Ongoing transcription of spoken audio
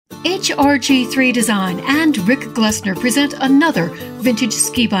HRG3 Design and Rick Glessner present another vintage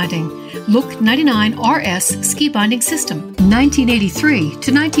ski binding. Look 99 RS ski binding system, 1983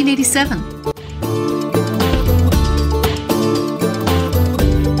 to 1987.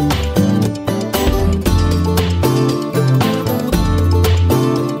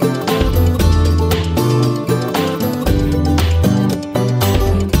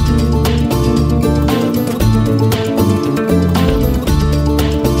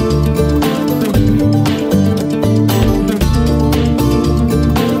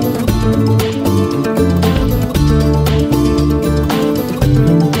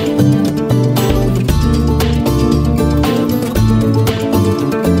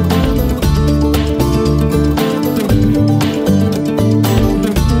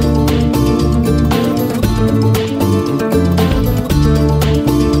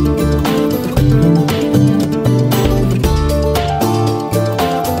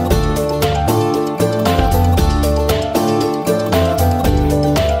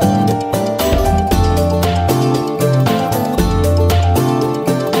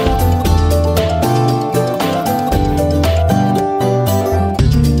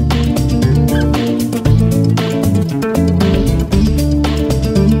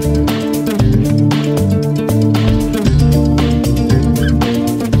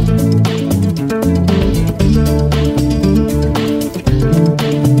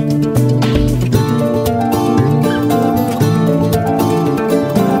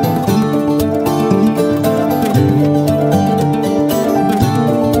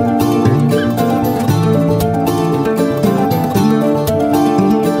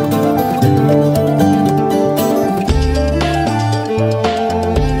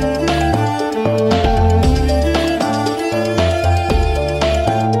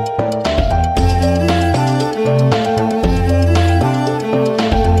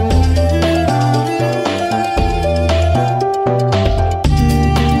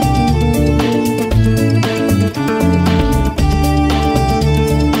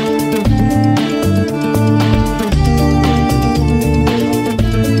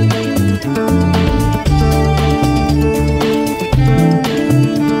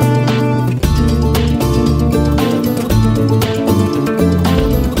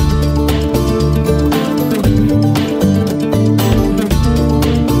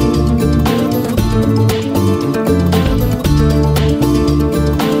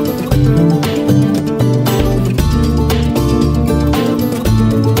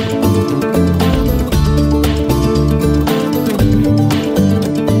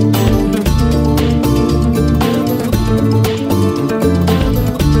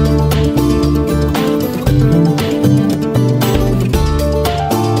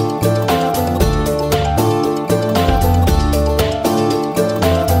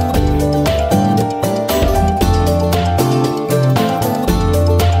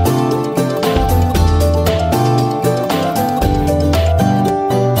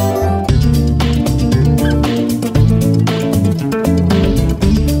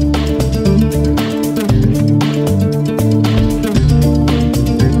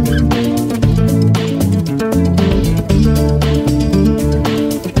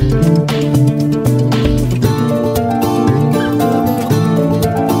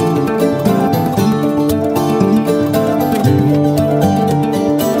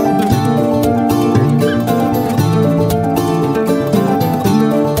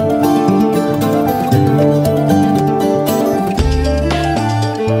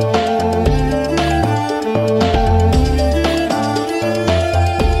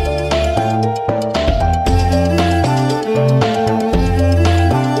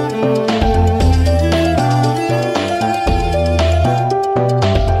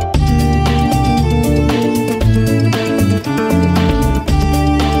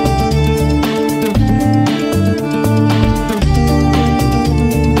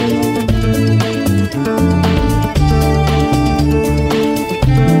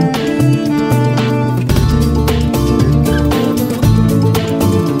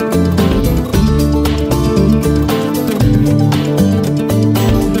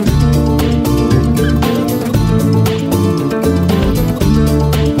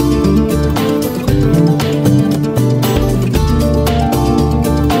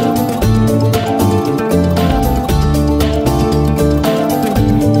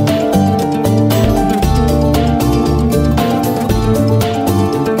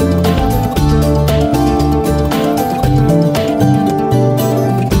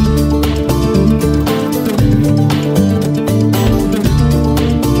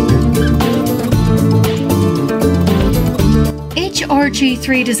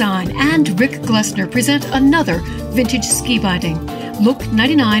 RG3 Design and Rick Glessner present another vintage ski binding, Look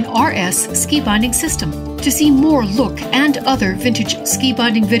 99 RS ski binding system. To see more Look and other vintage ski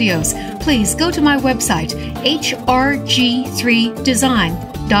binding videos, please go to my website,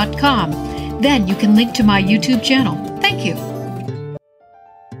 hrg3design.com. Then you can link to my YouTube channel. Thank you.